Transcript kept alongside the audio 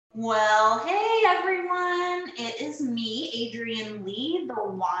Well, hey everyone, it is me, Adrienne Lee, the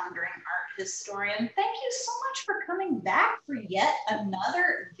Wandering Art Historian. Thank you so much for coming back for yet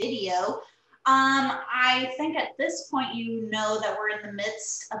another video. I think at this point you know that we're in the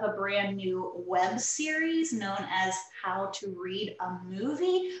midst of a brand new web series known as How to Read a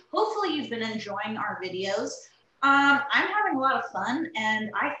Movie. Hopefully you've been enjoying our videos. I'm having a lot of fun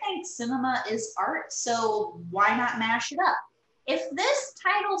and I think cinema is art, so why not mash it up? If this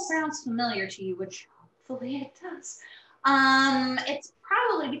title sounds familiar to you, which hopefully it does, it's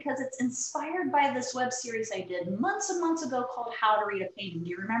probably because it's inspired by this web series I did months and months ago called How to Read a Painting. Do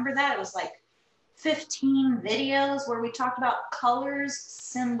you remember that? It was like 15 videos where we talked about colors,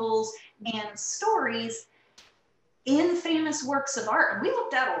 symbols, and stories in famous works of art. And we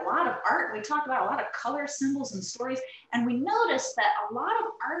looked at a lot of art. We talked about a lot of color, symbols, and stories. And we noticed that a lot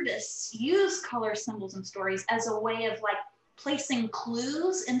of artists use color, symbols, and stories as a way of like placing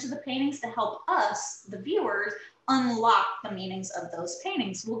clues into the paintings to help us, the viewers, unlock the meanings of those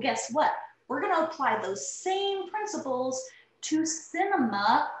paintings. Well, guess what? We're going to apply those same principles to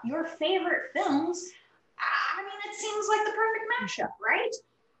cinema, your favorite films. I mean, it seems like the perfect mashup, right?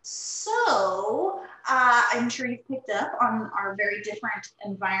 So I'm sure you've picked up on our very different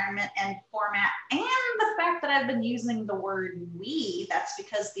environment and format and the fact that I've been using the word we. That's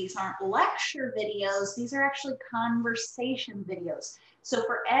because these aren't lecture videos. These are actually conversation videos. So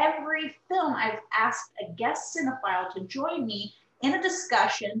for every film, I've asked a guest cinephile to join me in a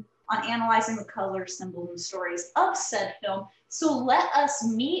discussion on analyzing the colors, symbols, and stories of said film. So let us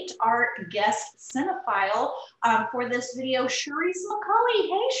meet our guest cinephile for this video, Charis McCulley.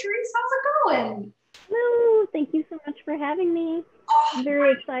 Hey, Charis, how's it going? Hello, thank you so much for having me. I'm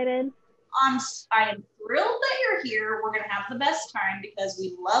very excited. I am thrilled that you're here. We're going to have the best time because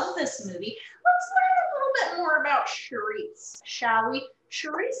we love this movie. Let's learn a little bit more about Charis, shall we?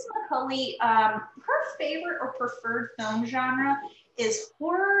 Charis McCulley, her favorite or preferred film genre is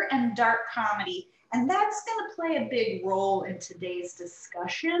horror and dark comedy. And that's going to play a big role in today's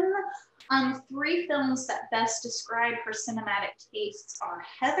discussion. Three films that best describe her cinematic tastes are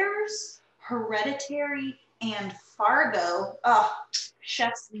Heathers, Hereditary, and Fargo. Oh,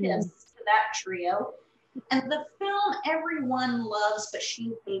 chef's kiss to that trio. And the film everyone loves but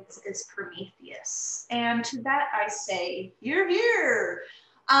she hates is Prometheus. And to that I say, you're here.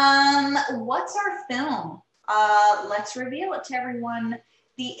 What's our film? Let's reveal it to everyone.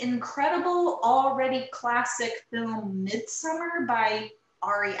 The incredible, already classic film Midsommar by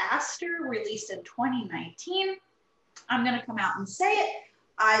Ari Aster, released in 2019. I'm going to come out and say it.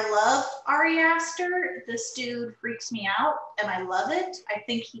 I love Ari Aster. This dude freaks me out, and I love it. I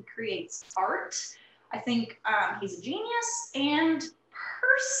think he creates art. I think he's a genius, and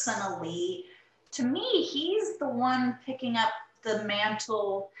personally, to me, he's the one picking up the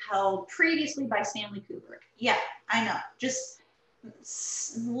mantle held previously by Stanley Kubrick. Yeah, I know. Just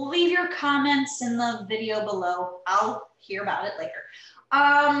leave your comments in the video below. I'll hear about it later.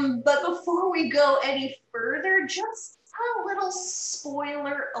 But before we go any further, just a little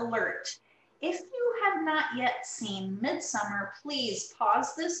spoiler alert. If you have not yet seen Midsommar, please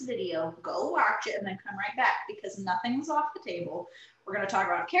pause this video, go watch it, and then come right back because nothing's off the table. We're going to talk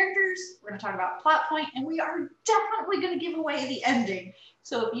about characters, we're going to talk about plot point, and we are definitely going to give away the ending.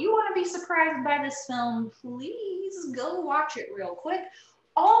 So if you want to be surprised by this film, please go watch it real quick.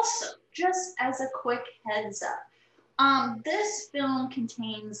 Also, just as a quick heads up, this film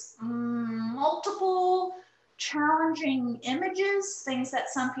contains multiple challenging images, things that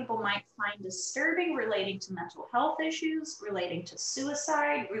some people might find disturbing relating to mental health issues, relating to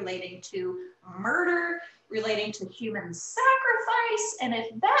suicide, relating to murder, relating to human sacrifice. And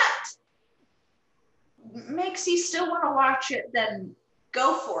if that makes you still want to watch it, then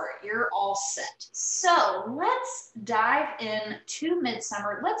go for it. You're all set. So let's dive into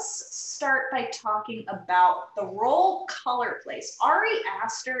Midsommar. Let's start by talking about the role color plays. Ari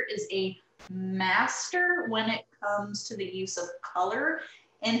Aster is a master when it comes to the use of color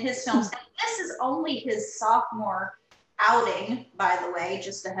in his films. And this is only his sophomore outing, by the way,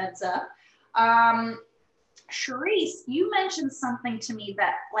 just a heads up. Charis, you mentioned something to me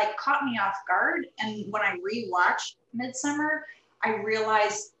that like caught me off guard. And when I rewatched Midsommar, I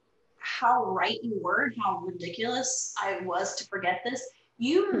realized how right you were and how ridiculous I was to forget this.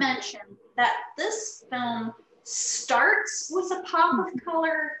 You mentioned that this film starts with a pop of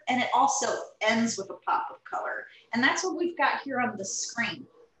color and it also ends with a pop of color. And that's what we've got here on the screen.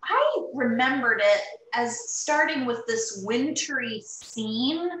 I remembered it as starting with this wintry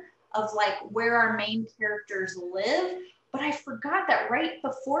scene of like where our main characters live, but I forgot that right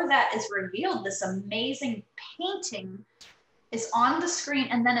before that is revealed this amazing painting is on the screen,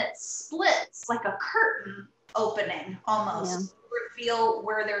 and then it splits like a curtain opening almost to reveal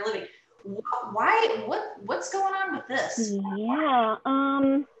where they're living. Why? What's going on with this? Yeah,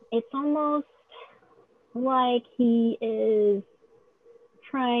 it's almost like he is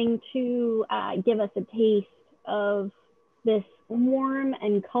trying to give us a taste of this warm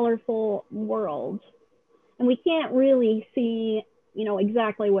and colorful world. And we can't really see,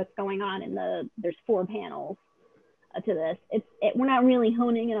 exactly what's going on there's 4 panels to this. We're not really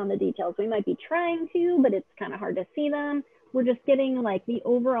honing in on the details. We might be trying to, but it's kind of hard to see them. We're just getting like the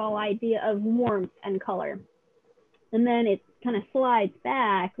overall idea of warmth and color. And then it kind of slides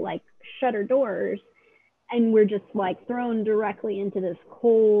back like shutter doors, and we're just like thrown directly into this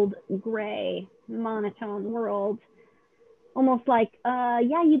cold, gray, monotone world. Almost like,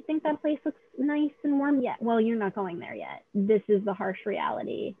 you'd think that place looks nice and warm. Yeah, well, you're not going there yet. This is the harsh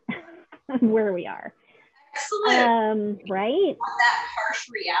reality of where we are. Excellent. Right? That harsh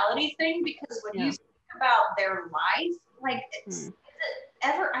reality thing, because when you think about their life, like, is it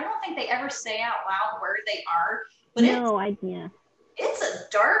ever, I don't think they ever say out loud where they are, but it's a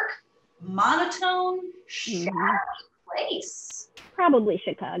dark, monotone, shadowy place. Probably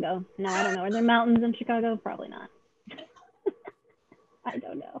Chicago. No, I don't know. Are there mountains in Chicago? Probably not. I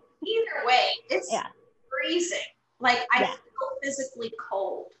don't know. Either way, it's freezing. Like, I feel physically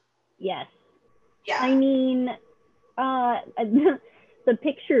cold. Yes. Yeah. I mean, the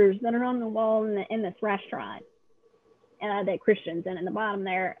pictures that are on the wall in this restaurant that Christian's in the bottom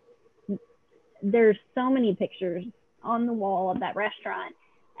there's so many pictures on the wall of that restaurant.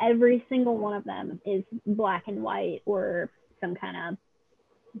 Every single one of them is black and white or some kind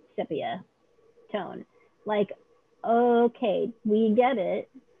of sepia tone. Like, okay, we get it.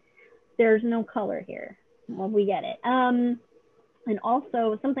 There's no color here. Well, we get it. And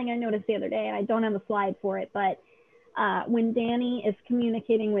also something I noticed the other day, and I don't have a slide for it, but when Danny is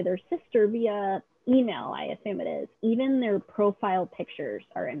communicating with her sister via email, I assume it is, even their profile pictures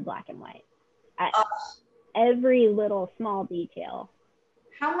are in black and white. Every little small detail.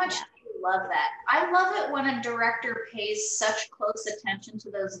 How much do you love that? I love it when a director pays such close attention to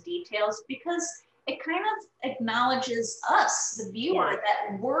those details, because it kind of acknowledges us, the viewer,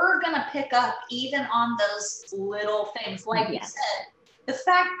 that we're going to pick up even on those little things. Like you said, the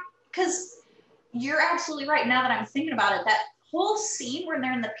fact, because you're absolutely right. Now that I'm thinking about it, that whole scene where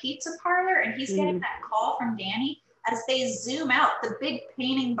they're in the pizza parlor and he's getting that call from Danny, as they zoom out, the big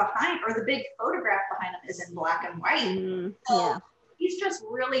painting behind, or the big photograph behind him, is in black and white. So he's just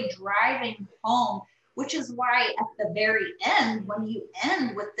really driving home, which is why at the very end, when you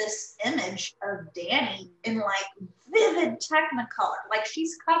end with this image of Danny in like vivid technicolor, like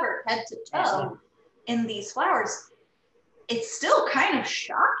she's covered head to toe in these flowers, it's still kind of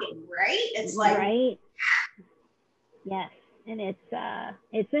shocking, right? It's like, right. Yes. And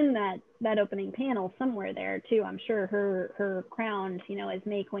it's in that opening panel somewhere there too. I'm sure her crown, is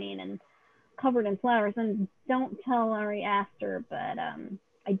May Queen and covered in flowers. And don't tell Ari Aster, but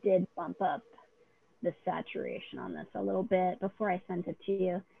I did bump up the saturation on this a little bit before I sent it to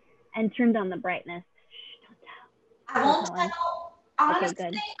you, and turned down the brightness. Shh, don't tell. I won't tell. Honestly,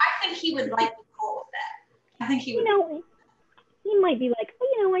 okay, I think he would like to go with that. I think he would. He might be like,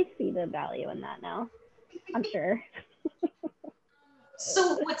 I see the value in that now. I'm sure.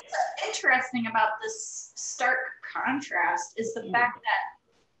 So what's interesting about this stark contrast is the fact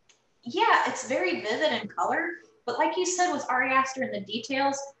that, it's very vivid in color, but like you said with Ari Aster and the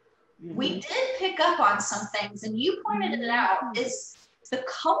details, we did pick up on some things, and you pointed it out, is the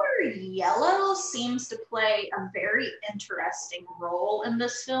color yellow seems to play a very interesting role in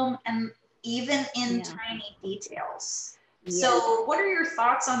this film, and even in tiny details. So what are your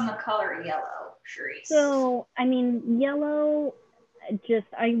thoughts on the color yellow, Charis? So, I mean, yellow,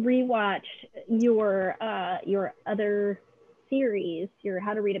 I rewatched your other series, your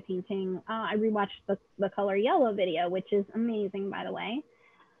How to Read a Painting. I rewatched the color yellow video, which is amazing, by the way.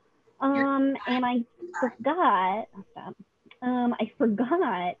 And I forgot, I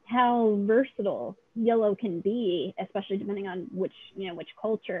forgot how versatile yellow can be, especially depending on which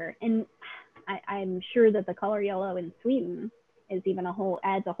culture. And I'm sure that the color yellow in Sweden is even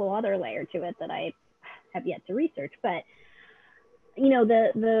adds a whole other layer to it that I have yet to research. But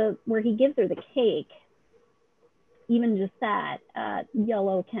the where he gives her the cake, even just that,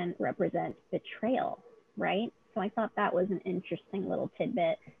 yellow can represent betrayal, right? So I thought that was an interesting little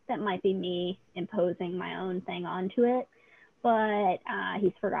tidbit. That might be me imposing my own thing onto it, but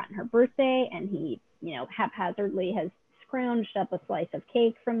he's forgotten her birthday, and he, haphazardly has scrounged up a slice of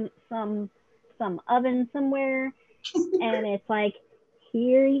cake from some oven somewhere, and it's like,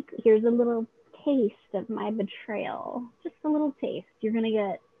 here's a little taste of my betrayal. Just a little taste. You're going to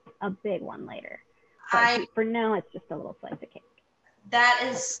get a big one later. But for now, it's just a little slice of cake. That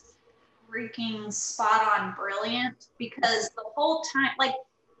is freaking spot on brilliant, because the whole time, like,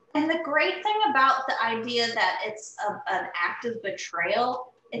 and the great thing about the idea that it's an act of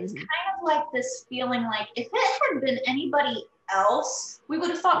betrayal, it's kind of like this feeling like if it had been anybody else, we would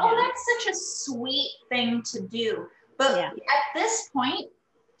have thought, oh, that's such a sweet thing to do. But at this point,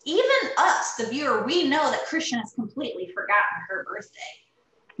 even us, the viewer, we know that Christian has completely forgotten her birthday.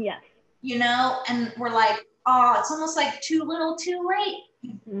 Yes. You know, and we're like, oh, it's almost like too little, too late.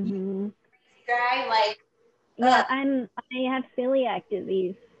 You crazy guy, like. Yeah, I have celiac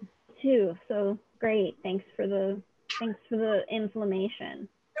disease too, so great. Thanks for the inflammation.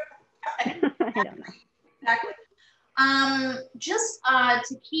 I don't know. Exactly. Just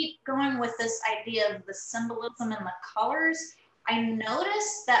to keep going with this idea of the symbolism and the colors, I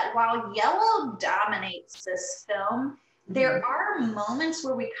noticed that while yellow dominates this film, there are moments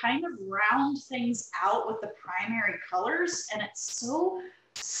where we kind of round things out with the primary colors, and it's so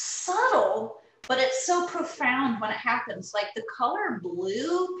subtle, but it's so profound when it happens. Like the color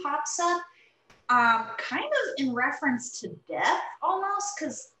blue pops up, kind of in reference to death almost,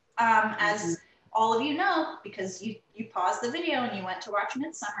 because as all of you know, because you paused the video and you went to watch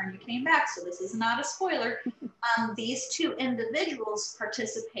Midsommar and you came back, so this is not a spoiler. These two individuals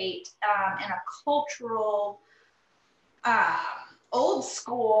participate in a cultural, old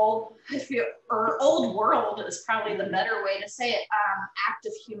school, or old world is probably the better way to say it, act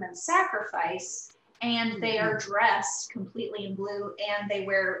of human sacrifice. And they are dressed completely in blue, and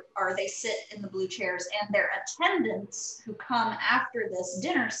they sit in the blue chairs, and their attendants who come after this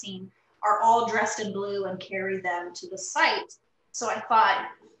dinner scene are all dressed in blue and carry them to the site. So I thought,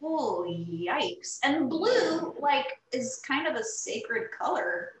 oh, yikes. And blue, like, is kind of a sacred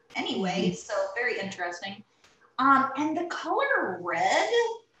color anyway, so very interesting. And the color red,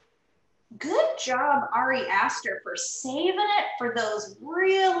 good job, Ari Aster, for saving it for those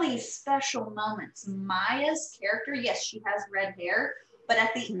really special moments. Maya's character, yes, she has red hair, but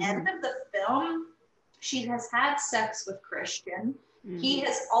at the end of the film, she has had sex with Christian. He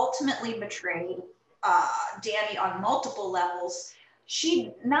has ultimately betrayed Danny on multiple levels.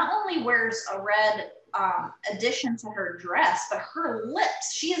 She not only wears a red addition to her dress, but her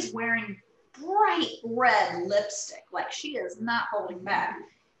lips, she is wearing bright red lipstick. Like, she is not holding back.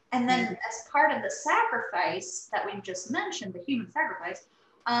 And then as part of the sacrifice that we've just mentioned, the human sacrifice,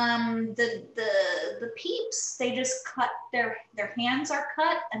 the peeps, they just cut, their hands are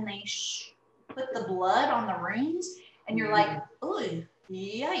cut, and they put the blood on the runes, and you're like, oh,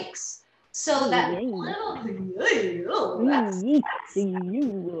 yikes. So that little,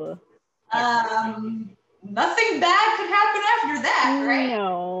 nothing bad could happen after that, right?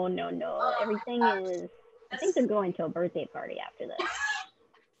 No. Everything is, I think they're going to a birthday party after this.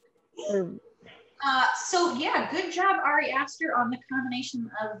 So yeah, good job, Ari Aster, on the combination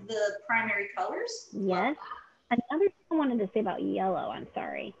of the primary colors. Yes. Another thing I wanted to say about yellow, I'm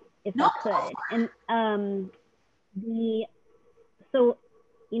sorry, if I could. And so,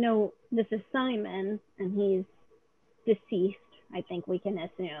 you know, this is Simon, and he's deceased, I think we can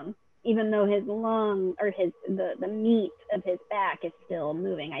assume, even though his lung, or the meat of his back is still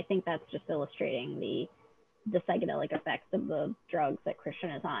moving. I think that's just illustrating the psychedelic effects of the drugs that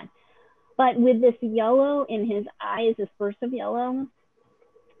Christian is on. But with this yellow in his eyes, this burst of yellow,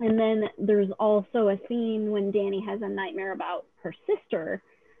 and then there's also a scene when Danny has a nightmare about her sister,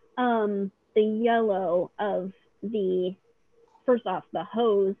 the yellow of first off, the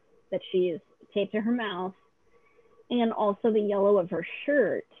hose that she's taped to her mouth, and also the yellow of her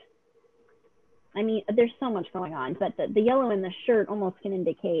shirt. I mean, there's so much going on, but the yellow in the shirt almost can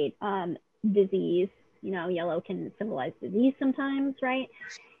indicate disease. You know, yellow can symbolize disease sometimes, right?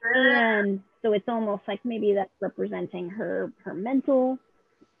 And so it's almost like maybe that's representing her mental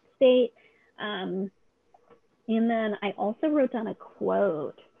state. And then I also wrote down a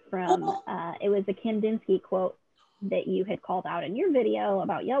quote from, it was a Kandinsky quote that you had called out in your video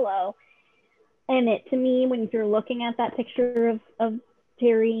about yellow. And it, to me, when you're looking at that picture of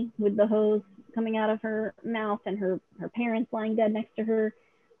Terry with the hose coming out of her mouth and her parents lying dead next to her,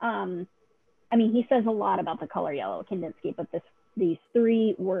 I mean, he says a lot about the color yellow, Kandinsky, but these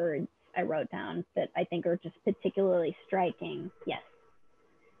three words I wrote down that I think are just particularly striking. Yes,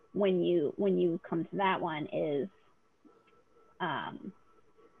 when you come to that one is, let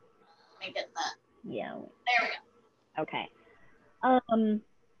me get that. Yeah. There we go. Okay.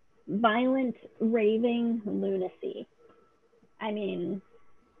 Violent raving lunacy. I mean,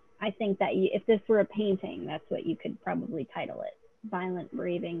 I think that if this were a painting, that's what you could probably title it. Violent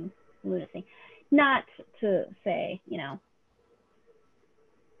raving lunacy. Not to say, you know.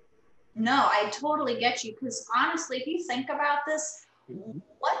 No, I totally get you, because honestly, if you think about this,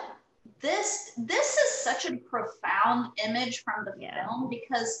 what this is such a profound image from the film,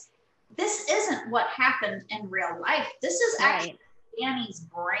 because this isn't what happened in real life. This is actually Danny's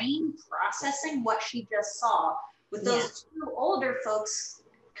brain processing what she just saw with those two older folks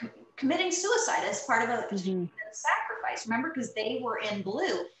committing suicide as part of a sacrifice. Remember, because they were in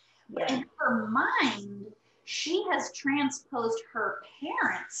blue. But in her mind, she has transposed her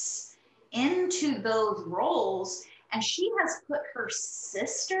parents into those roles, and she has put her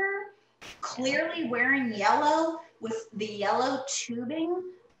sister clearly wearing yellow with the yellow tubing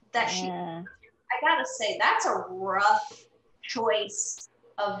that I gotta say, that's a rough choice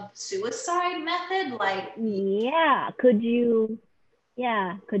of suicide method. Like, could you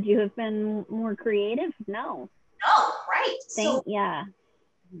have been more creative? No, right. So I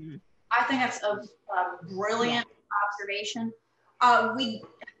think that's a brilliant observation.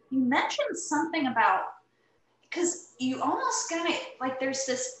 You mentioned something about, because you almost got it, like there's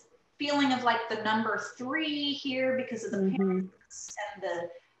this feeling of like the number 3 here because of the parents and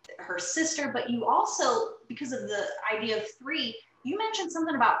her sister, but you also, because of the idea of 3, you mentioned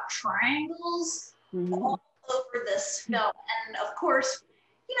something about triangles all over this film. And of course,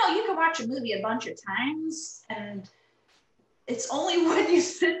 you know, you can watch a movie a bunch of times, and it's only when you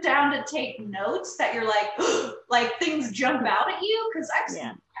sit down to take notes that you're like, like things jump out at you. Because I've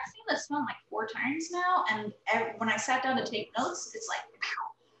seen this film like 4 times now, and when I sat down to take notes, it's like, pow.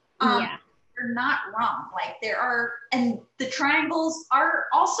 You're not wrong. Like there are, and the triangles are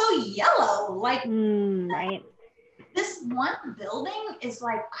also yellow. Like this one building is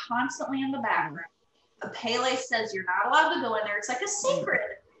like constantly in the background. A Pele says you're not allowed to go in there. It's like a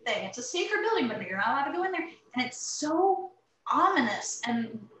secret thing. It's a secret building, but you're not allowed to go in there. And it's so ominous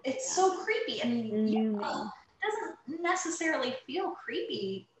and it's so creepy, and yellow doesn't necessarily feel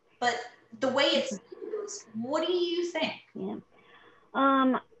creepy, but the way it's used, what do you think?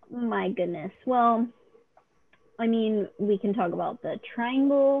 My goodness. Well, I mean, we can talk about the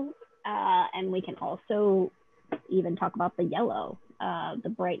triangle, and we can also even talk about the yellow, the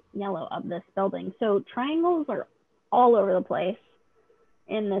bright yellow of this building. So triangles are all over the place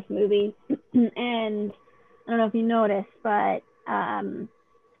in this movie. And I don't know if you noticed, but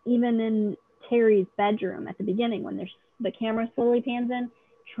even in Terry's bedroom at the beginning, when the camera slowly pans in,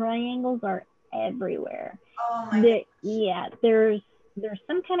 triangles are everywhere. Oh my goodness. Yeah, there's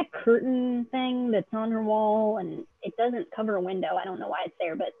some kind of curtain thing that's on her wall, and it doesn't cover a window. I don't know why it's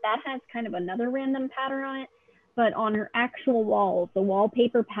there, but that has kind of another random pattern on it. But on her actual walls, the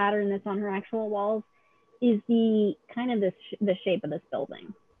wallpaper pattern that's on her actual walls is the kind of the shape of this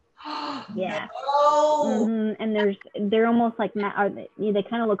building. And they're almost like they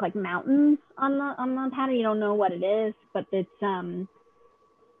kind of look like mountains on the pattern. You don't know what it is, but it's and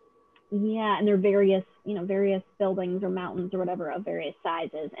they're various buildings or mountains or whatever of various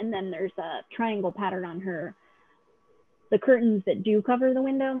sizes. And then there's a triangle pattern on the curtains that do cover the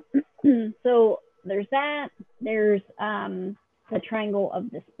window. So there's that. There's the triangle of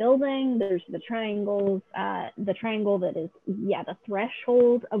this building. There's the triangle that is the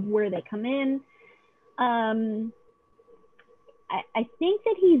threshold of where they come in. I think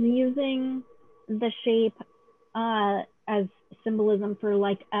that he's using the shape as symbolism for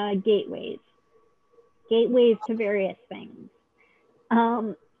like gateways to various things.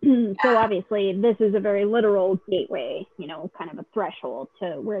 So obviously this is a very literal gateway, kind of a threshold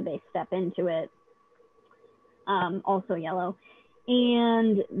to where they step into it. Also yellow.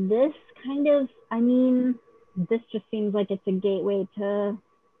 And this kind of, this just seems like it's a gateway to,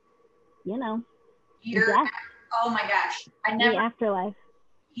 death. Oh my gosh. The afterlife.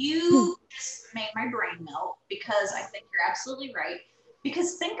 You just made my brain melt, because I think you're absolutely right.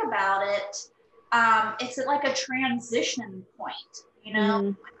 Because think about it, it's like a transition point,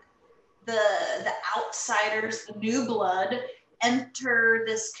 the outsiders, the new blood enter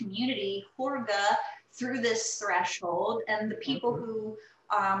this community, Horga, through this threshold, and the people who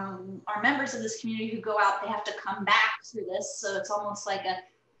are members of this community who go out, they have to come back through this. So it's almost like a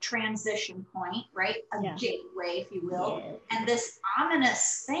transition point, right? A gateway, if you will. And this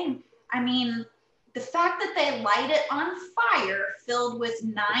ominous thing, the fact that they light it on fire filled with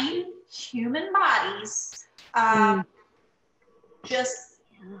 9 human bodies,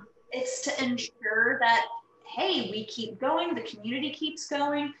 it's to ensure that, hey, we keep going, the community keeps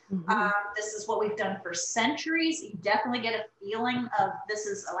going. This is what we've done for centuries. You definitely get a feeling of this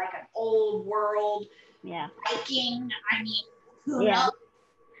is like an old world Viking, who knows,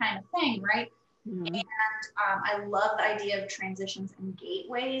 kind of thing, right? Mm-hmm. I love the idea of transitions and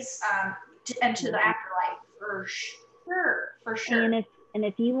gateways into the afterlife, for sure. And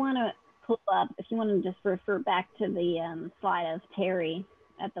if you want to pull up, if you want to just refer back to the slide of Terry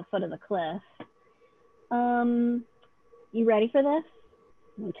at the foot of the cliff, you ready for this?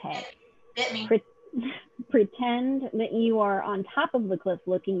 Okay. Hit me. Pretend that you are on top of the cliff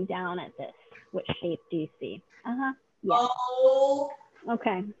looking down at this. What shape do you see? Yeah. Oh.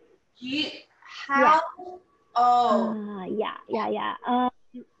 Okay. How? Yeah. Oh. Yeah.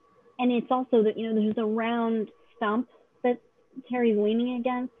 And it's also that, there's a round stump that Terry's leaning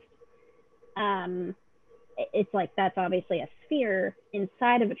against. It's like that's obviously a sphere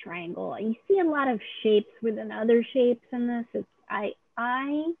inside of a triangle. You see a lot of shapes within other shapes in this.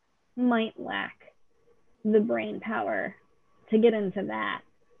 I might lack the brain power to get into that.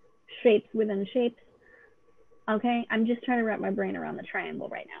 Shapes within shapes. Okay, I'm just trying to wrap my brain around the triangle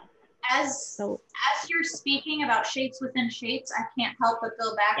right now. As you're speaking about shapes within shapes, I can't help but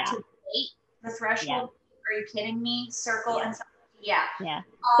go back to the threshold. Are you kidding me? Circle and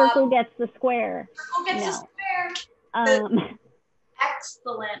Circle gets the square. Circle gets the square.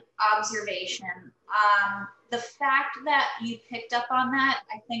 Excellent observation. The fact that you picked up on that,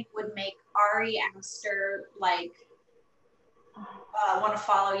 I think, would make Ari Aster want to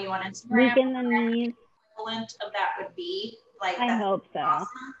follow you on Instagram. The equivalent of that would be I hope so.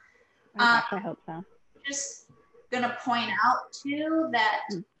 Awesome. I hope so. Just gonna point out too that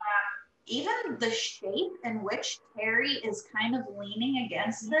even the shape in which Terry is kind of leaning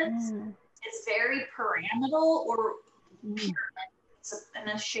against this is very pyramidal or pyramid. It's in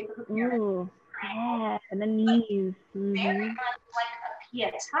the shape of a pyramid. Yeah, and the knees. Very much like a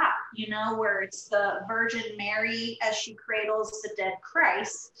pietà, where it's the Virgin Mary as she cradles the dead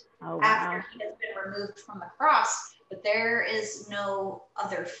Christ after he has been removed from the cross. But there is no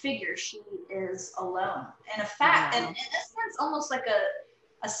other figure. She is alone. And in fact, and in a sense, almost like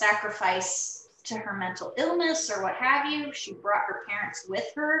a sacrifice to her mental illness or what have you. She brought her parents with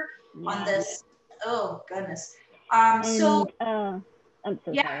her on this. Oh, goodness. I'm so sorry.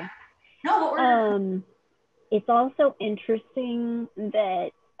 No, but it's also interesting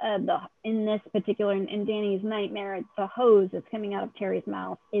that in this particular, in Danny's nightmare, the hose that's coming out of Terry's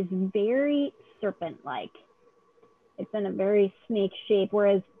mouth is very serpent-like. It's in a very snake shape,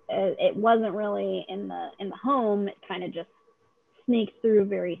 whereas it wasn't really in the home. It kind of just snakes through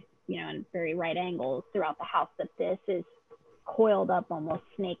very, in very right angles throughout the house. But this is coiled up, almost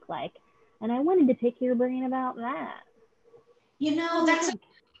snake-like. And I wanted to pick your brain about that.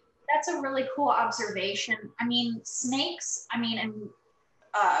 That's a really cool observation. I mean, snakes, and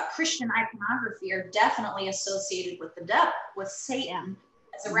Christian iconography are definitely associated with the devil, with Satan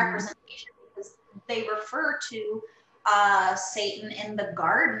as a representation, because they refer to Satan in the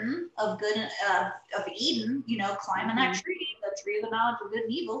Garden of Eden, climbing that tree, the tree of the knowledge of good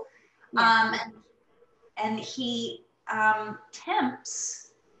and evil. And he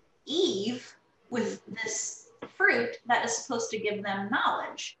tempts Eve with this fruit that is supposed to give them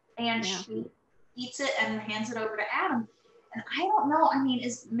knowledge. And she eats it and hands it over to Adam. And I don't know,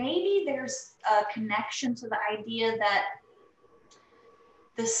 maybe there's a connection to the idea that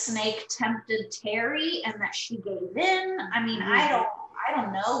the snake tempted Terry and that she gave in. I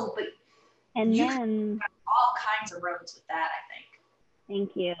don't know, but you can have all kinds of roads with that, I think.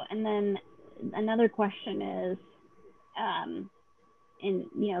 Thank you. And then another question is,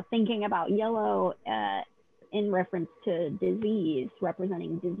 thinking about yellow in reference to disease,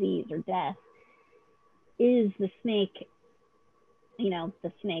 representing disease or death, is the snake,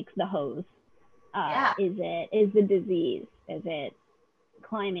 the hose, is the disease, is it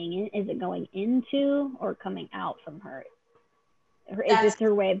climbing in, is it going into or coming out from her? Is this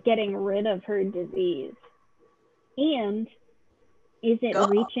her way of getting rid of her disease? And is it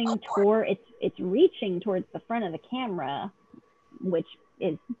reaching towards the front of the camera, which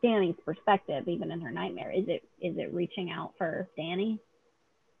is Danny's perspective, even in her nightmare? Is it reaching out for Danny?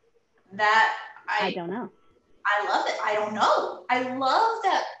 That I don't know. I love it. I don't know. I love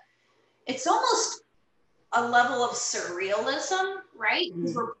that it's almost a level of surrealism, right?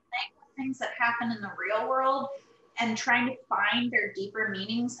 Because we're playing with things that happen in the real world and trying to find their deeper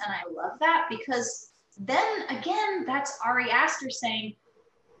meanings. And I love that, because then again, that's Ari Aster saying,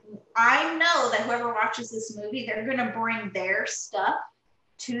 I know that whoever watches this movie, they're going to bring their stuff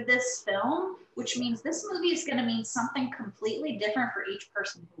to this film, which means this movie is going to mean something completely different for each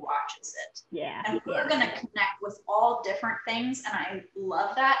person who watches it. Yeah. And we're going to connect with all different things. And I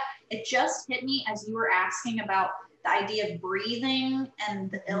love that. It just hit me as you were asking about the idea of breathing and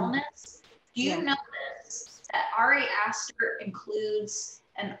the illness. Do you know this? That Ari Aster includes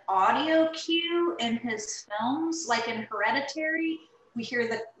an audio cue in his films, like in Hereditary, we hear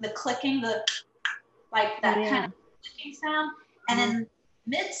the clicking, like that kind of clicking sound. And in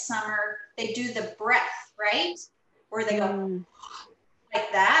Midsommar, they do the breath, right? Where they go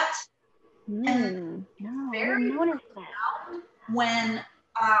like that. And very loud when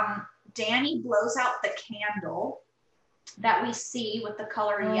Danny blows out the candle that we see with the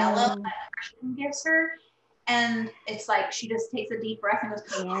color yellow that Christian gives her. And it's like she just takes a deep breath and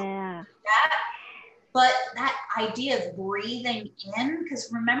goes, that. But that idea of breathing in, because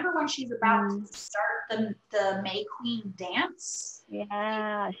remember when she's about to start the May Queen dance?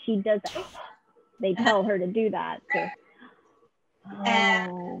 Yeah, she does that. They tell her to do that. So.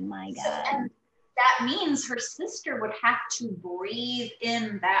 Oh my God. And that means her sister would have to breathe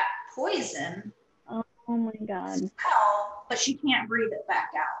in that poison. Oh my God. But she can't breathe it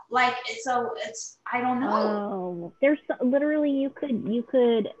back out. Like, so it's, I don't know. Oh, there's literally, you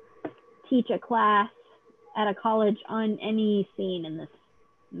could teach a class at a college on any scene in this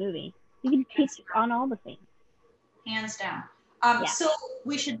movie. You can teach on all the scenes. Hands down. So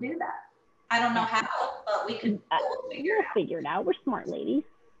we should do that. I don't know how, but we could figure it out. We're smart ladies.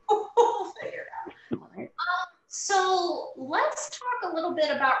 We'll figure it out. Smart. So let's talk a little bit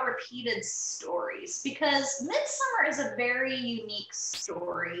about repeated stories, because Midsommar is a very unique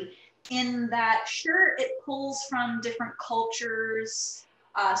story in that, sure, it pulls from different cultures.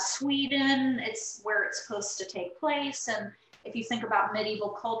 Sweden, it's where it's supposed to take place. And if you think about medieval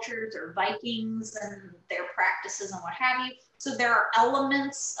cultures or Vikings and their practices and what have you, so there are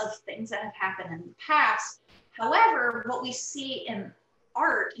elements of things that have happened in the past. However, what we see in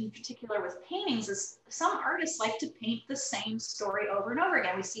art, in particular with paintings, is some artists like to paint the same story over and over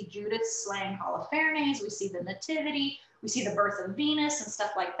again. We see Judith slaying Holofernes, we see the Nativity, we see the birth of Venus and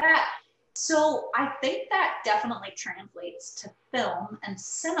stuff like that. So I think that definitely translates to film and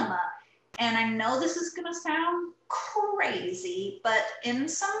cinema. And I know this is going to sound crazy, but in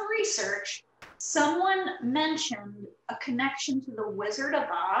some research, someone mentioned a connection to the Wizard of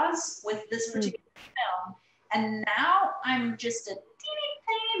Oz with this particular film. And now I'm just a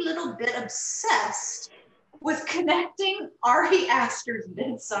teeny little bit obsessed with connecting Ari Aster's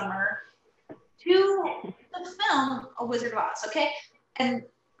Midsommar to the film A Wizard of Oz, okay? And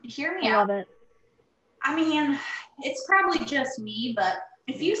hear me out. Love it. I mean, it's probably just me, but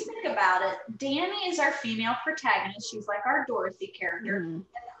if you think about it, Danny is our female protagonist. She's like our Dorothy character. And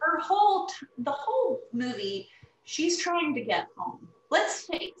the whole movie, she's trying to get home. Let's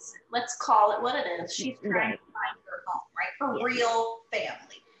face it. Let's call it what it is. She's trying to find her home, right? Her real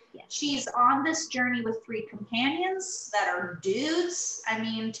family. Yeah. She's on this journey with 3 companions that are dudes. I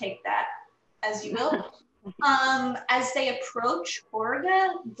mean, take that as you will. As they approach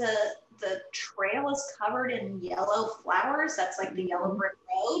Horga, the trail is covered in yellow flowers. That's like the yellow brick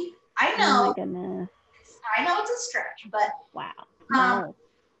road. I know. Oh my goodness. I know it's a stretch, but wow.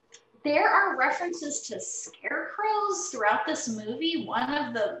 There are references to scarecrows throughout this movie. One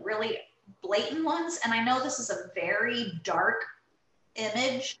of the really blatant ones, and I know this is a very dark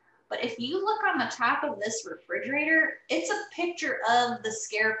image, but if you look on the top of this refrigerator, it's a picture of the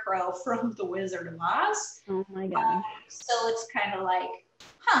scarecrow from The Wizard of Oz. Oh my gosh. So it's kind of like,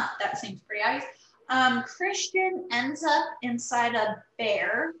 that seems pretty obvious. Christian ends up inside a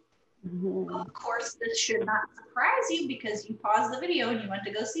bear. Mm-hmm. Of course, this should not surprise you because you paused the video and you went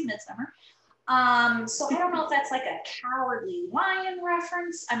to go see Midsommar. So I don't know if that's like a Cowardly Lion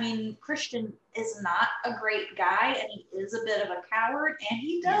reference. I mean, Christian is not a great guy and he is a bit of a coward and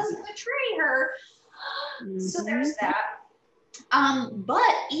he does betray her. Mm-hmm. So there's that.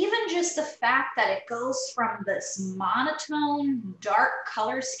 But even just the fact that it goes from this monotone, dark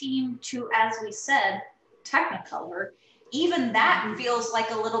color scheme to, as we said, Technicolor, even that feels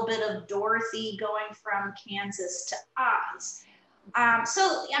like a little bit of Dorothy going from Kansas to Oz.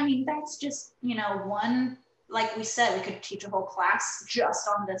 So, I mean, that's just, one, like we said, we could teach a whole class just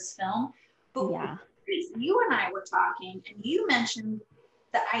on this film. But you and I were talking, and you mentioned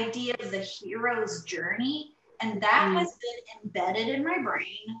the idea of the hero's journey, and that has been embedded in my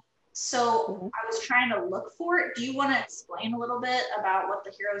brain. So I was trying to look for it. Do you want to explain a little bit about what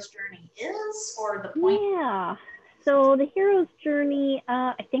the hero's journey is, or the point? Yeah. So the hero's journey,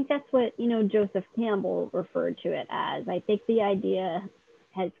 I think that's what, Joseph Campbell referred to it as. I think the idea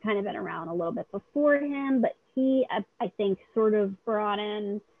has kind of been around a little bit before him, but he, I think, sort of brought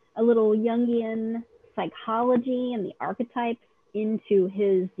in a little Jungian psychology and the archetypes into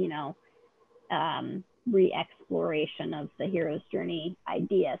his, re-exploration of the hero's journey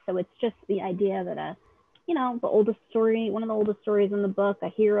idea. So it's just the idea that one of the oldest stories in the book, a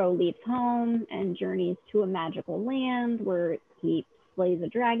hero leaves home and journeys to a magical land where he slays a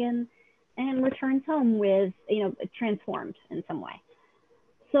dragon, and returns home with, transformed in some way.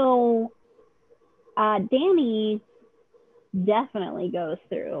 So Danny definitely goes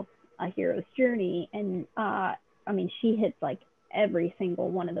through a hero's journey, and she hits like every single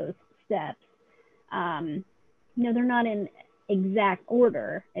one of those steps. They're not in exact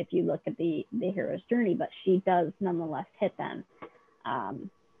order if you look at the hero's journey, but she does nonetheless hit them.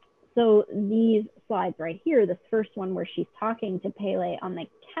 So these slides right here, this first one where she's talking to Pele on the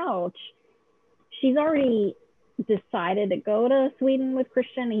couch, she's already decided to go to Sweden with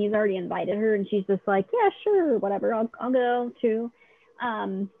Christian, and he's already invited her, and she's just like, yeah, sure, whatever, I'll go too.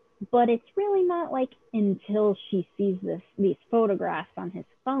 But it's really not like until she sees these photographs on his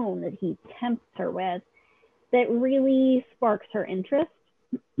phone that he tempts her with that really sparks her interest.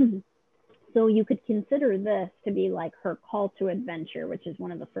 So you could consider this to be like her call to adventure, which is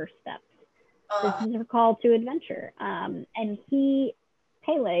one of the first steps. This is her call to adventure. And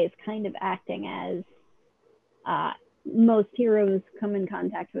Pele is kind of acting as most heroes come in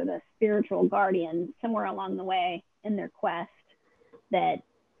contact with a spiritual guardian somewhere along the way in their quest that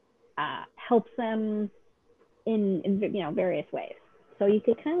helps them in various ways. So you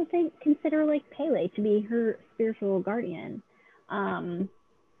could kind of consider like Pele to be her spiritual guardian.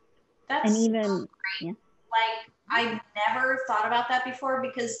 That's and even so great. Yeah. Like, I've never thought about that before,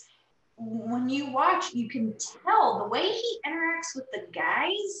 because when you watch, you can tell the way he interacts with the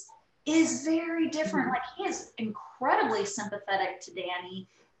guys is very different. Like, he is incredibly sympathetic to Danny.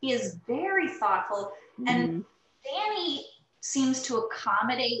 He is very thoughtful. And Danny seems to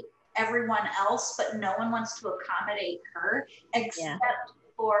accommodate everyone else, but no one wants to accommodate her except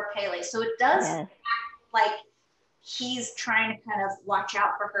for Pele. So it does act like he's trying to kind of watch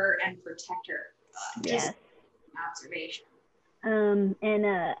out for her and protect her. Just an observation.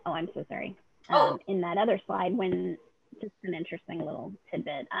 I'm so sorry. In that other slide, when just an interesting little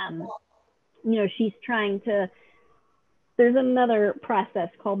tidbit, she's trying to, there's another process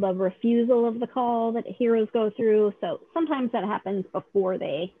called the refusal of the call that heroes go through. So sometimes that happens before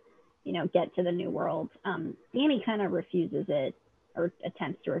they, get to the new world. Danny kind of refuses it, or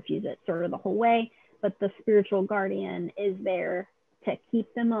attempts to refuse it sort of the whole way, but the spiritual guardian is there to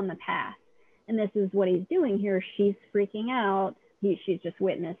keep them on the path. And this is what he's doing here. She's freaking out. She's just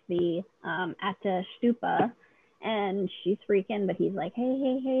witnessed the Atta Stupa, and she's freaking, but he's like,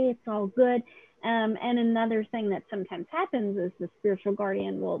 hey, it's all good. And another thing that sometimes happens is the spiritual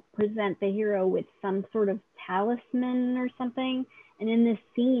guardian will present the hero with some sort of talisman or something. And in this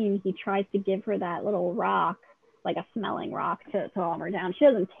scene, he tries to give her that little rock, like a smelling rock, to calm her down. She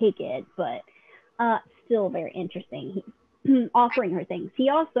doesn't take it, but still very interesting. He's offering her things. He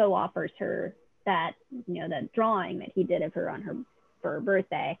also offers her that, that drawing that he did of her for her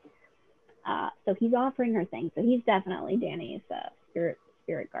birthday. So he's offering her things. So he's definitely Danny's spirit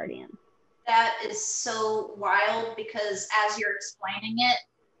guardian. That is so wild, because as you're explaining it,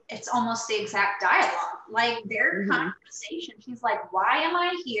 it's almost the exact dialogue. Like, their conversation, she's like, why am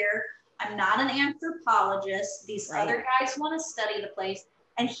I here? I'm not an anthropologist. These other guys want to study the place.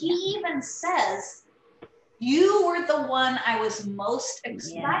 And he even says, you were the one I was most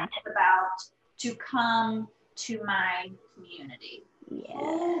excited about to come to my community.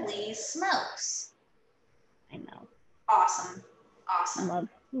 Holy smokes. I know. Awesome.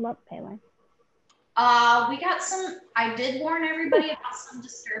 Love Pele. We got I did warn everybody about some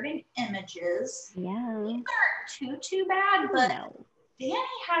disturbing images. Yeah. These aren't too bad, but Danny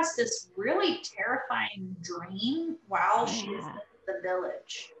has this really terrifying dream while she's in the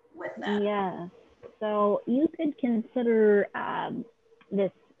village with them. Yeah. So you could consider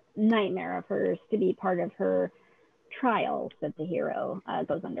this nightmare of hers to be part of her trials that the hero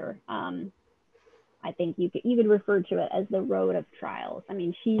goes under. I think you could refer to it as the road of trials. I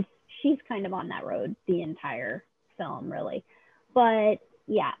mean, she's kind of on that road the entire film, really. But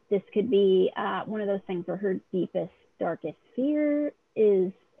yeah, this could be one of those things where her deepest, darkest fear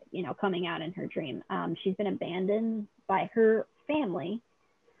is, coming out in her dream. She's been abandoned by her family.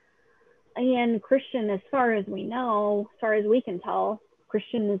 And Christian, as far as we know, as far as we can tell,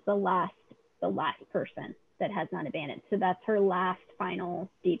 Christian is the last person that has not abandoned. So that's her last, final,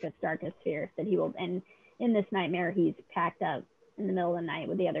 deepest, darkest fear that he will. And in this nightmare, he's packed up in the middle of the night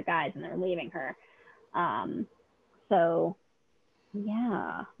with the other guys, and they're leaving her. So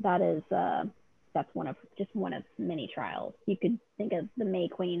yeah, that's one of many trials. You could think of the May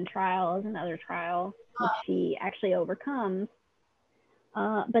Queen trial as another trial, which she actually overcomes.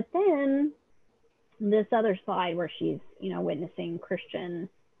 But then this other slide where she's, witnessing Christian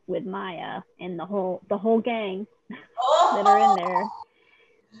with Maya and the whole gang that are in there.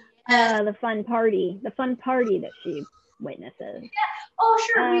 The fun party that she witnesses. Yeah. Oh,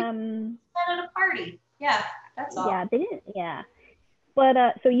 sure. We met at a party. Yeah, that's all. Yeah, they didn't. Yeah. But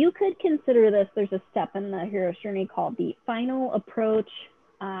so you could consider this, there's a step in the hero's journey called the final approach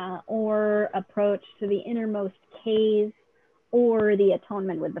or approach to the innermost cave, or the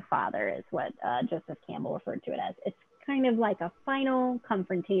atonement with the Father is what Joseph Campbell referred to it as. It's kind of like a final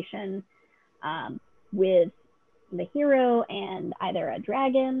confrontation with the hero and either a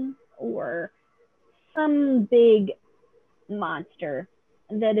dragon or some big monster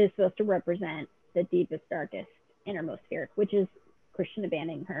that is supposed to represent the deepest, darkest, innermost fear, which is Christian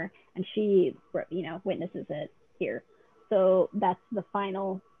abandoning her, and she, witnesses it here. So that's the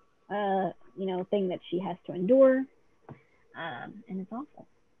final, thing that she has to endure, and it's awful.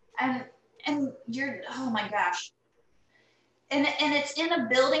 And you're, oh my gosh, and it's in a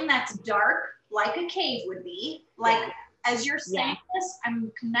building that's dark, like a cave would be. Like as you're saying this,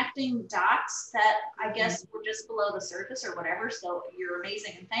 I'm connecting dots that I guess were just below the surface or whatever. So you're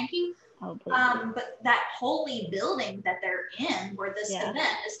amazing, and thank you. Oh, but that holy building that they're in, where this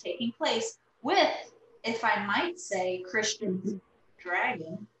event is taking place, with, if I might say, Christian's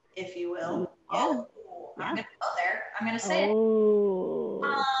dragon, if you will. I'm gonna go there. I'm gonna say it.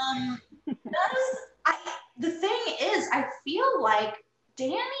 The thing is, I feel like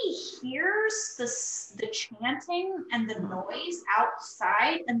Danny hears the chanting and the noise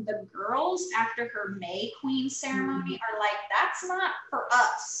outside, and the girls after her May Queen ceremony are like, that's not for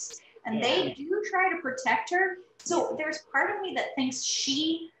us. And they do try to protect her. So there's part of me that thinks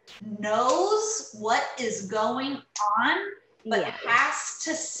she knows what is going on, but has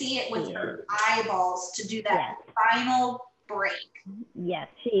to see it with her eyeballs to do that final break. Yes,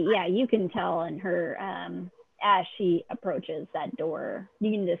 you can tell in her, as she approaches that door,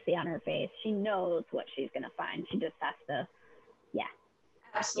 you can just see on her face, she knows what she's going to find. She just has to,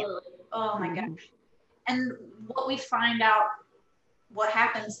 Absolutely. Oh my gosh. And what we find out, what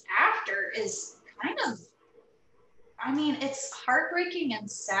happens after is kind of, it's heartbreaking and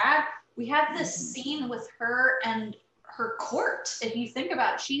sad. We have this scene with her and her court. If you think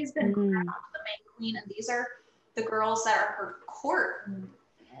about it, she's been crowned the May Queen, and these are the girls that are her court.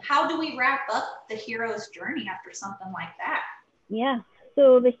 How do we wrap up the hero's journey after something like that? Yeah.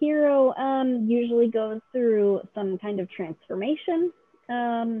 So the hero usually goes through some kind of transformation,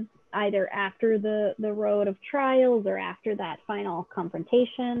 either after the road of trials or after that final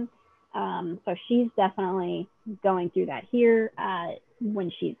confrontation. So she's definitely going through that here.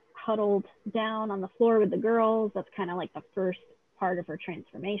 When she's huddled down on the floor with the girls, that's kind of like the first part of her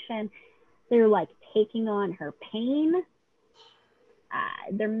transformation. They're like taking on her pain.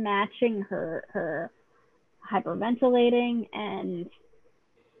 They're matching her hyperventilating, and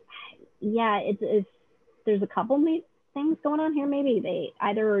there's a couple things going on here. Maybe they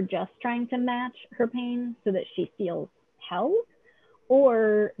either are just trying to match her pain so that she feels held,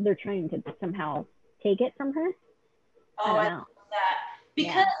 or they're trying to somehow take it from her. I love that.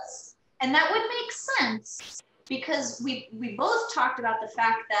 Because, and that would make sense, because we both talked about the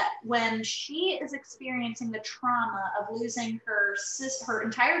fact that when she is experiencing the trauma of losing her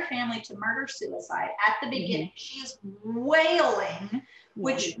entire family to murder-suicide, at the beginning, she's wailing,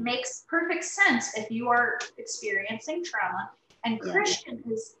 which makes perfect sense if you are experiencing trauma. And Christian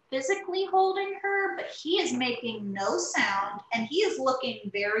is physically holding her, but he is making no sound, and he is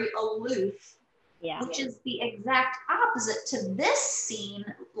looking very aloof, which is the exact opposite to this scene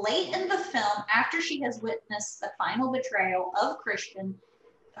late in the film, after she has witnessed the final betrayal of Christian.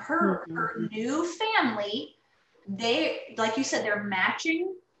 Her new family, they, like you said, they're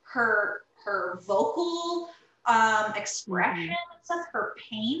matching her vocal expression and stuff, her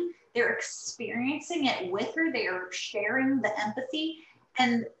pain. They're experiencing it with her. They are sharing the empathy.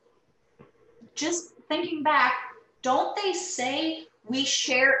 And just thinking back, don't they say we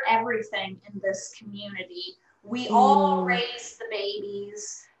share everything in this community? We all raise the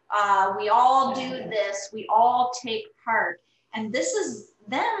babies. We all do this. We all take part. And this is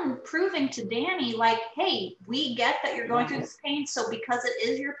them proving to Danny, like, hey, we get that you're going through this pain. So because it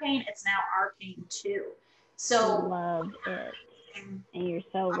is your pain, it's now our pain too. So love it. And you're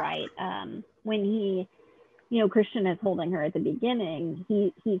so right. When he, Christian is holding her at the beginning,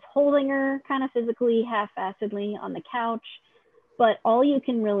 he's holding her kind of physically, half-assedly on the couch, but all you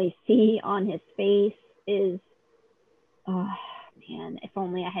can really see on his face is, oh man, if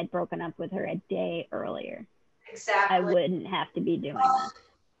only I had broken up with her a day earlier. Exactly. I wouldn't have to be doing this.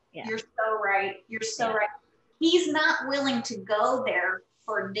 Yeah. You're so right. You're so right. He's not willing to go there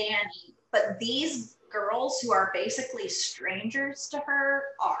for Danny, but these girls who are basically strangers to her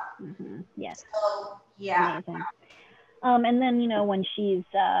are. Yes. So, yeah. Amazing. And then, when she's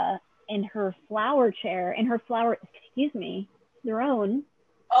in her flower chair, throne.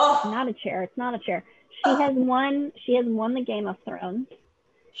 Oh, Not a chair. It's not a chair. She has won the Game of Thrones.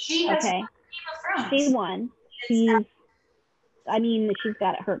 she has Okay. won Game of She Thrones. won. She's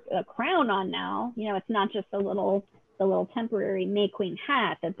got a crown on now. You know, it's not just the little temporary May Queen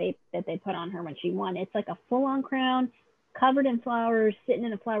hat that they put on her when she won. It's like a full-on crown, covered in flowers, sitting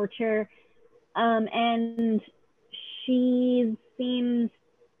in a flower chair. And she seems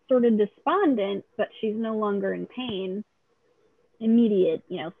sort of despondent, but she's no longer in pain. Immediate,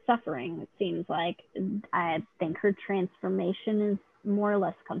 suffering, it seems like. I think her transformation is more or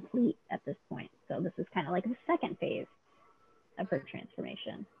less complete at this point. So this is kind of like the second phase of her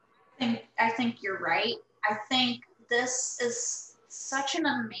transformation. I think you're right. I think this is such an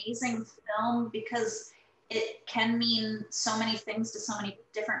amazing film because it can mean so many things to so many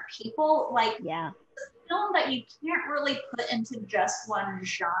different people. Like, yeah, a film that you can't really put into just one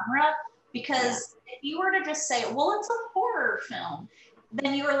genre, because if you were to just say, well, it's a horror film,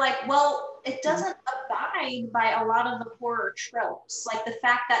 then you were like, well, it doesn't abide by a lot of the horror tropes. Like the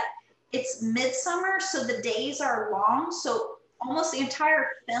fact that it's Midsommar, so the days are long, so almost the entire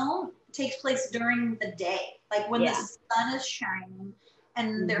film takes place during the day, like when the sun is shining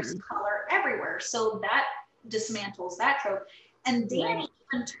and there's color everywhere. So that dismantles that trope. And Danny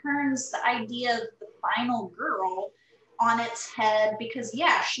even turns the idea of the final girl on its head because,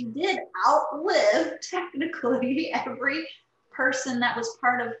 she did outlive technically every person that was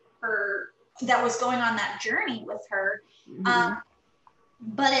part of her, that was going on that journey with her.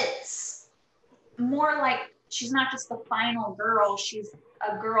 But it's more like she's not just the final girl, she's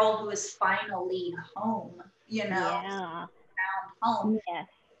a girl who is finally home, found home. Yes.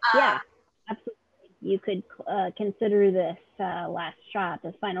 Absolutely. You could consider this last shot,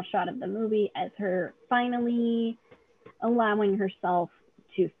 this final shot of the movie, as her finally allowing herself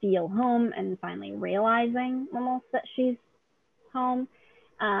to feel home and finally realizing almost that she's home.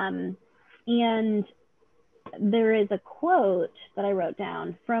 And there is a quote that I wrote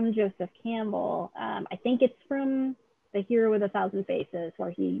down from Joseph Campbell. I think it's from The Hero with a Thousand Faces,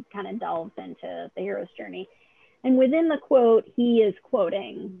 where he kind of delves into the hero's journey. And within the quote, he is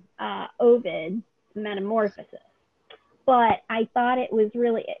quoting Ovid's Metamorphosis. But I thought it was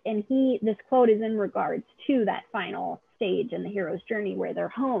really, and this quote is in regards to that final stage in the hero's journey where they're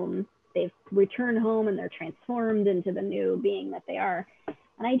home, they've returned home and they're transformed into the new being that they are.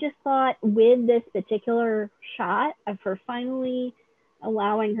 And I just thought with this particular shot of her finally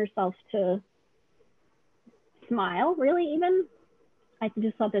allowing herself to smile, really even, I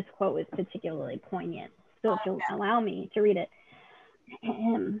just thought this quote was particularly poignant. So if you'll allow me to read it.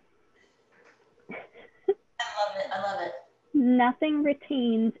 I love it. Nothing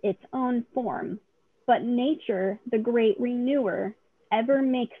retains its own form, but nature, the great renewer, ever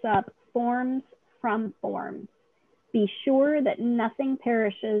makes up forms from forms. Be sure that nothing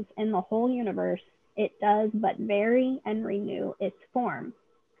perishes in the whole universe. It does but vary and renew its form.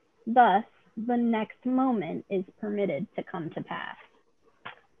 Thus, the next moment is permitted to come to pass.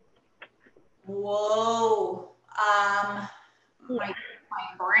 Whoa. My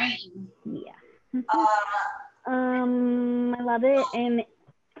brain. Yeah. I love it. And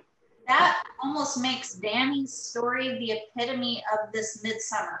that almost makes Danny's story the epitome of this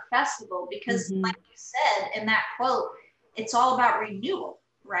Midsommar festival because, like you said in that quote, it's all about renewal,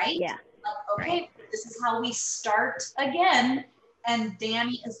 right? Yeah. Like, okay, this is how we start again. And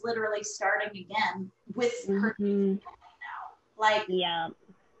Danny is literally starting again with her now. Like,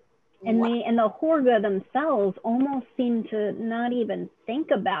 and the Horga themselves almost seem to not even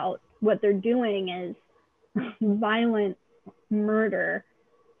think about what they're doing as violent murder,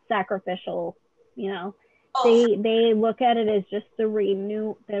 sacrificial, they look at it as just the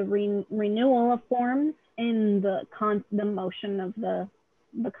renewal of forms in the motion of the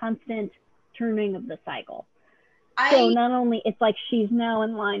constant turning of the cycle. So not only it's like she's now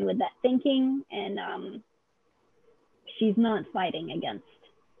in line with that thinking, and she's not fighting against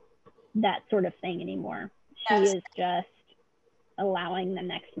that sort of thing anymore. She is just allowing the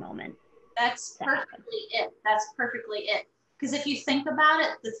next moment. That's perfectly it. That's perfectly it. Because if you think about it,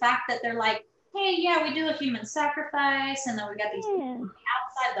 the fact that they're like, hey, we do a human sacrifice, and then we got these people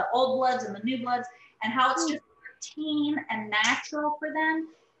outside, the old bloods and the new bloods, and how it's just routine and natural for them.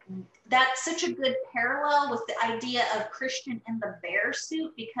 That's such a good parallel with the idea of Christian in the bear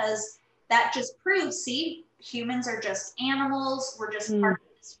suit, because that just proves, see, humans are just animals. We're just part of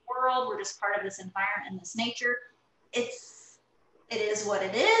this world. We're just part of this environment and this nature. It is what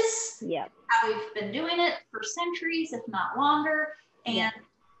it is. Yeah. How we've been doing it for centuries, if not longer. And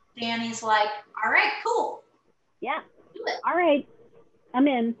Danny's like, all right, cool. Yeah. Do it. All right. I'm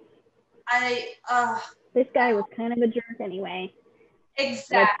in. This guy was kind of a jerk anyway.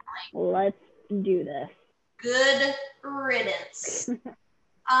 Exactly. Let's do this. Good riddance.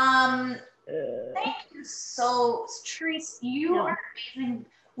 Thank you so, Charis. You are amazing.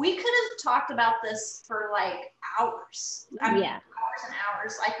 We could have talked about this for like hours. I mean, hours and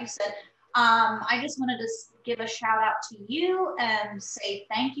hours, like you said. I just wanted to give a shout out to you and say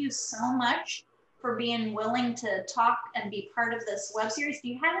thank you so much for being willing to talk and be part of this web series. Do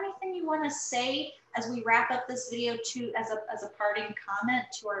you have anything you want to say as we wrap up this video to as a parting comment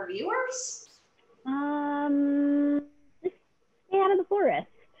to our viewers? Just stay out of the forest.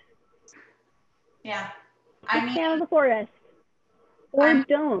 Yeah. Stay out of the forest. Or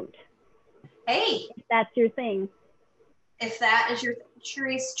don't. Hey. If that's your thing. If that is your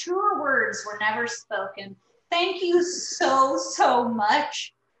Charis, truer words were never spoken. Thank you so, so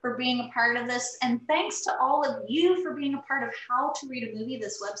much for being a part of this. And thanks to all of you for being a part of How to Read a Movie.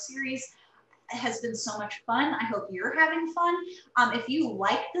 This web series has been so much fun. I hope you're having fun. If you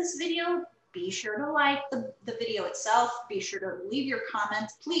like this video, be sure to like the video itself. Be sure to leave your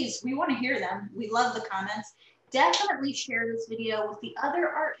comments. Please, we want to hear them. We love the comments. Definitely share this video with the other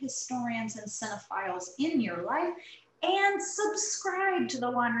art historians and cinephiles in your life. And subscribe to the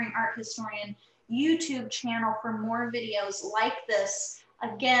Wandering Art Historian YouTube channel for more videos like this.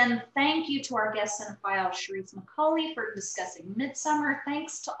 Again, thank you to our guest cinephile, Charis McCulley, for discussing Midsommar.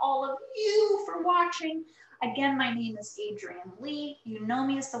 Thanks to all of you for watching. Again, my name is Adrienne Lee. You know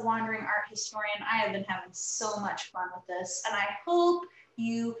me as the Wandering Art Historian. I have been having so much fun with this, and I hope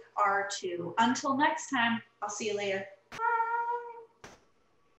you are too. Until next time, I'll see you later.